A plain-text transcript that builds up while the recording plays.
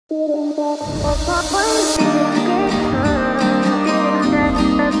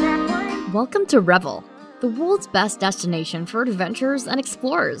Welcome to Revel, the world's best destination for adventurers and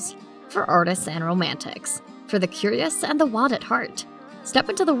explorers, for artists and romantics, for the curious and the wild at heart. Step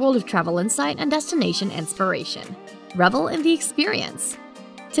into the world of travel insight and destination inspiration. Revel in the experience.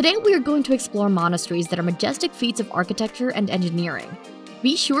 Today we are going to explore monasteries that are majestic feats of architecture and engineering.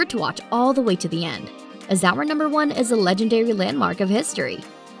 Be sure to watch all the way to the end, as our number 1 is a legendary landmark of history.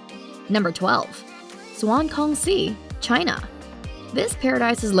 Number 12. Xuankongxi, China. This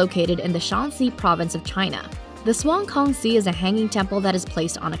paradise is located in the Shanxi province of China. The Xuankongxi is a hanging temple that is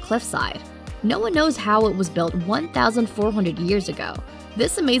placed on a cliffside. No one knows how it was built 1,400 years ago.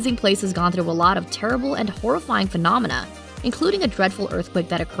 This amazing place has gone through a lot of terrible and horrifying phenomena, including a dreadful earthquake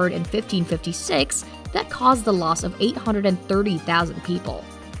that occurred in 1556 that caused the loss of 830,000 people.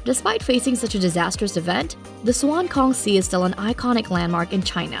 Despite facing such a disastrous event, the Xuankongxi is still an iconic landmark in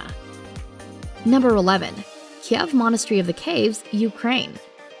China. Number 11. Kiev Monastery of the Caves, Ukraine.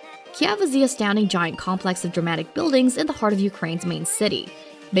 Kiev is the astounding giant complex of dramatic buildings in the heart of Ukraine's main city.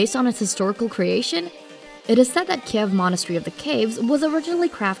 Based on its historical creation, it is said that Kiev Monastery of the Caves was originally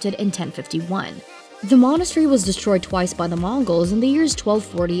crafted in 1051. The monastery was destroyed twice by the Mongols in the years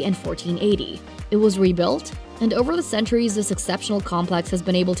 1240 and 1480. It was rebuilt, and over the centuries this exceptional complex has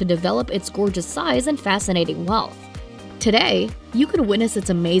been able to develop its gorgeous size and fascinating wealth. Today, you can witness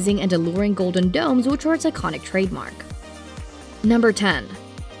its amazing and alluring golden domes, which are its iconic trademark. Number 10.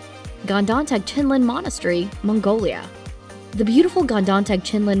 Gandanteg Chinlen Monastery, Mongolia. The beautiful Gandanteg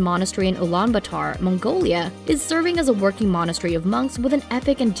Chinlen Monastery in Ulaanbaatar, Mongolia, is serving as a working monastery of monks with an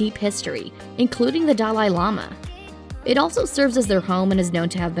epic and deep history, including the Dalai Lama. It also serves as their home and is known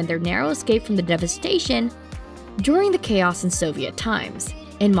to have been their narrow escape from the devastation during the chaos in Soviet times.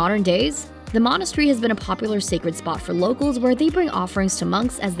 In modern days, the monastery has been a popular sacred spot for locals where they bring offerings to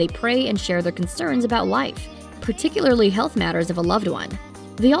monks as they pray and share their concerns about life, particularly health matters of a loved one.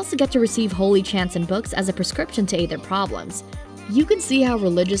 They also get to receive holy chants and books as a prescription to aid their problems. You can see how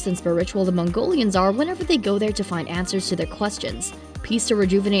religious and spiritual the Mongolians are whenever they go there to find answers to their questions, peace to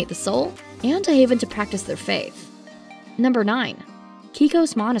rejuvenate the soul, and a haven to practice their faith. Number 9.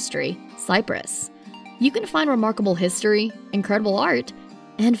 Kikos Monastery, Cyprus. You can find remarkable history, incredible art,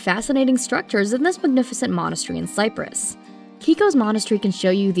 and fascinating structures in this magnificent monastery in Cyprus. Kikos Monastery can show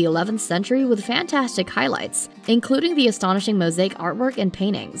you the 11th century with fantastic highlights, including the astonishing mosaic artwork and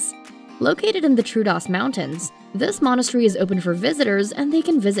paintings. Located in the Troodos Mountains, this monastery is open for visitors and they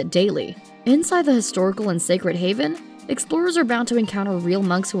can visit daily. Inside the historical and sacred haven, explorers are bound to encounter real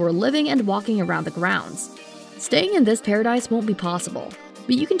monks who are living and walking around the grounds. Staying in this paradise won't be possible,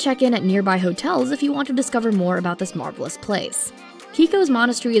 but you can check in at nearby hotels if you want to discover more about this marvelous place. Kikos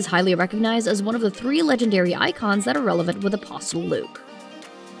Monastery is highly recognized as one of the 3 legendary icons that are relevant with Apostle Luke.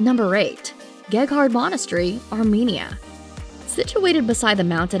 Number 8. Geghard Monastery, Armenia. Situated beside the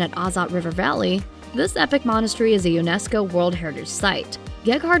mountain at Azat River Valley, this epic monastery is a UNESCO World Heritage Site.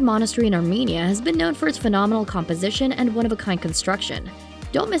 Geghard Monastery in Armenia has been known for its phenomenal composition and one-of-a-kind construction.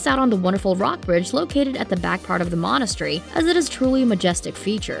 Don't miss out on the wonderful rock bridge located at the back part of the monastery, as it is truly a majestic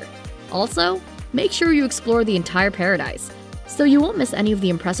feature. Also, make sure you explore the entire paradise, so you won't miss any of the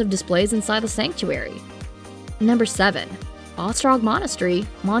impressive displays inside the sanctuary. Number 7. Ostrog Monastery,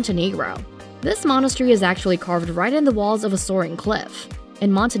 Montenegro. This monastery is actually carved right in the walls of a soaring cliff.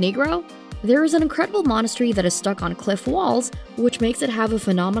 In Montenegro, there is an incredible monastery that is stuck on cliff walls, which makes it have a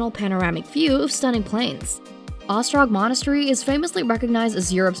phenomenal panoramic view of stunning plains. Ostrog Monastery is famously recognized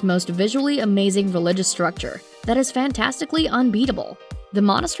as Europe's most visually amazing religious structure that is fantastically unbeatable. The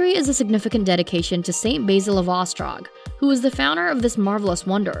monastery is a significant dedication to Saint Basil of Ostrog, who is the founder of this marvelous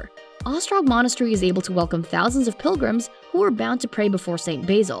wonder. Ostrog Monastery is able to welcome thousands of pilgrims who are bound to pray before Saint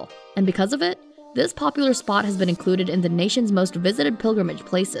Basil, and because of it, this popular spot has been included in the nation's most visited pilgrimage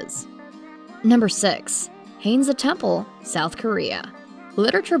places. Number 6. Haeinsa Temple, South Korea.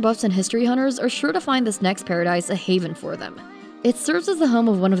 Literature buffs and history hunters are sure to find this next paradise a haven for them. It serves as the home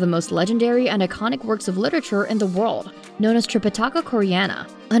of one of the most legendary and iconic works of literature in the world, known as Tripitaka Koreana,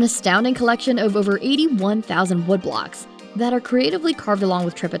 an astounding collection of over 81,000 woodblocks that are creatively carved along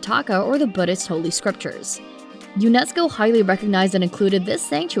with Tripitaka, or the Buddhist holy scriptures. UNESCO highly recognized and included this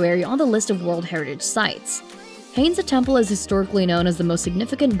sanctuary on the list of World Heritage Sites. Haeinsa Temple is historically known as the most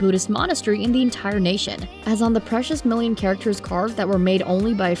significant Buddhist monastery in the entire nation, as on the precious million characters carved that were made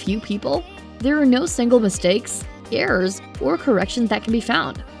only by a few people, there are no single mistakes, errors, or corrections that can be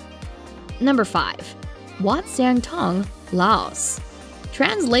found. Number 5. Wat Siang Tong, Laos.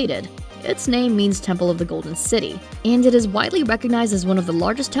 Translated, its name means Temple of the Golden City, and it is widely recognized as one of the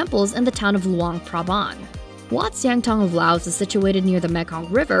largest temples in the town of Luang Prabang. Wat Siangtong of Laos is situated near the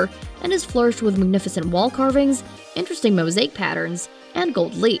Mekong River and is flourished with magnificent wall carvings, interesting mosaic patterns, and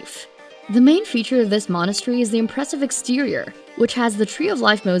gold leaf. The main feature of this monastery is the impressive exterior, which has the Tree of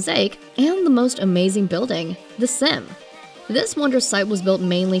Life mosaic and the most amazing building, the Sim. This wondrous site was built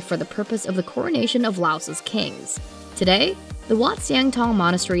mainly for the purpose of the coronation of Laos's kings. Today, the Wat Siangtong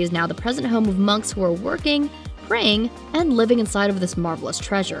Monastery is now the present home of monks who are working, praying, and living inside of this marvelous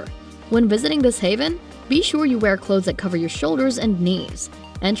treasure. When visiting this haven, be sure you wear clothes that cover your shoulders and knees.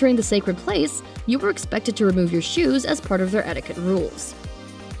 Entering the sacred place, you are expected to remove your shoes as part of their etiquette rules.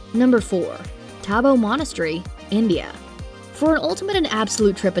 Number 4. Tabo Monastery, India. For an ultimate and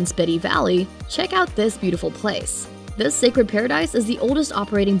absolute trip in Spiti Valley, check out this beautiful place. This sacred paradise is the oldest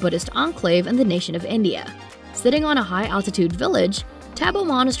operating Buddhist enclave in the nation of India. Sitting on a high-altitude village, Tabo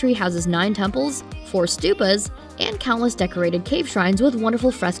Monastery houses 9 temples, 4 stupas, and countless decorated cave shrines with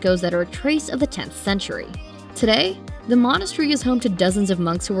wonderful frescoes that are a trace of the 10th century. Today, the monastery is home to dozens of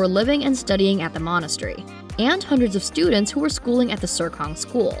monks who are living and studying at the monastery, and hundreds of students who are schooling at the Surkong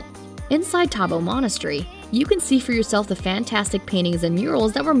School. Inside Tabo Monastery, you can see for yourself the fantastic paintings and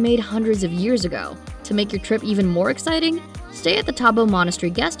murals that were made hundreds of years ago. To make your trip even more exciting, stay at the Tabo Monastery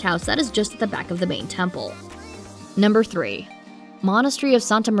guest house that is just at the back of the main temple. Number 3. Monastery of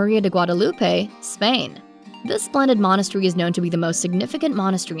Santa Maria de Guadalupe, Spain. This splendid monastery is known to be the most significant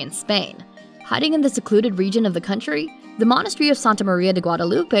monastery in Spain. Hiding in the secluded region of the country, the Monastery of Santa Maria de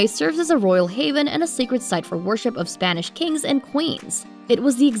Guadalupe serves as a royal haven and a sacred site for worship of Spanish kings and queens. It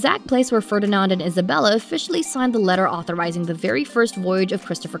was the exact place where Ferdinand and Isabella officially signed the letter authorizing the very first voyage of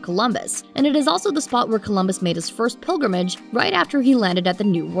Christopher Columbus, and it is also the spot where Columbus made his first pilgrimage right after he landed at the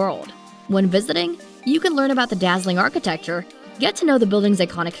New World. When visiting, you can learn about the dazzling architecture, get to know the building's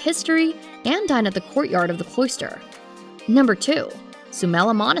iconic history, and dine at the courtyard of the cloister. Number 2.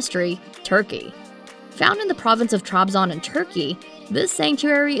 Sumela Monastery, Turkey. Found in the province of Trabzon in Turkey, this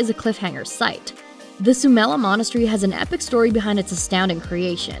sanctuary is a cliffhanger site. The Sumela Monastery has an epic story behind its astounding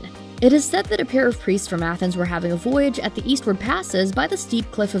creation. It is said that a pair of priests from Athens were having a voyage at the eastward passes by the steep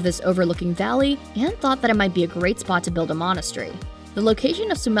cliff of this overlooking valley and thought that it might be a great spot to build a monastery. The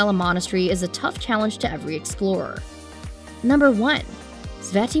location of Sumela Monastery is a tough challenge to every explorer. Number 1.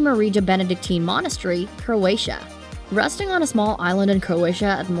 Sveti Marija Benedictine Monastery, Croatia. Resting on a small island in Croatia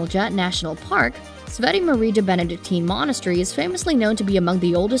at Mljet National Park, Sveti Marija Benedictine Monastery is famously known to be among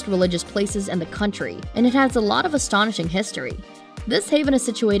the oldest religious places in the country, and it has a lot of astonishing history. This haven is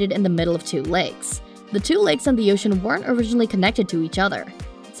situated in the middle of 2 lakes. The 2 lakes and the ocean weren't originally connected to each other.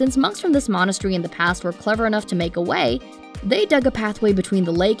 Since monks from this monastery in the past were clever enough to make a way, they dug a pathway between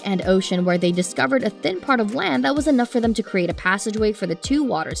the lake and ocean where they discovered a thin part of land that was enough for them to create a passageway for the 2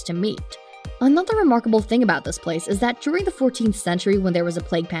 waters to meet. Another remarkable thing about this place is that during the 14th century when there was a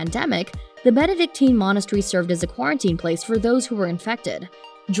plague pandemic, the Benedictine monastery served as a quarantine place for those who were infected.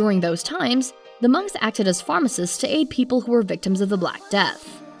 During those times, the monks acted as pharmacists to aid people who were victims of the Black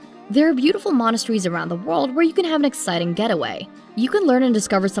Death. There are beautiful monasteries around the world where you can have an exciting getaway. You can learn and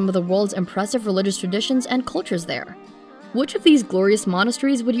discover some of the world's impressive religious traditions and cultures there. Which of these glorious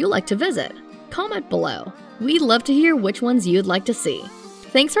monasteries would you like to visit? Comment below. We'd love to hear which ones you'd like to see.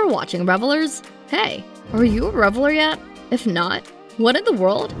 Thanks for watching, revelers! Hey, are you a reveler yet? If not, what in the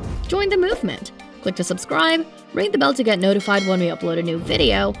world? Join the movement! Click to subscribe, ring the bell to get notified when we upload a new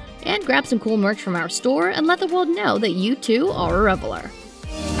video, and grab some cool merch from our store and let the world know that you too are a reveler.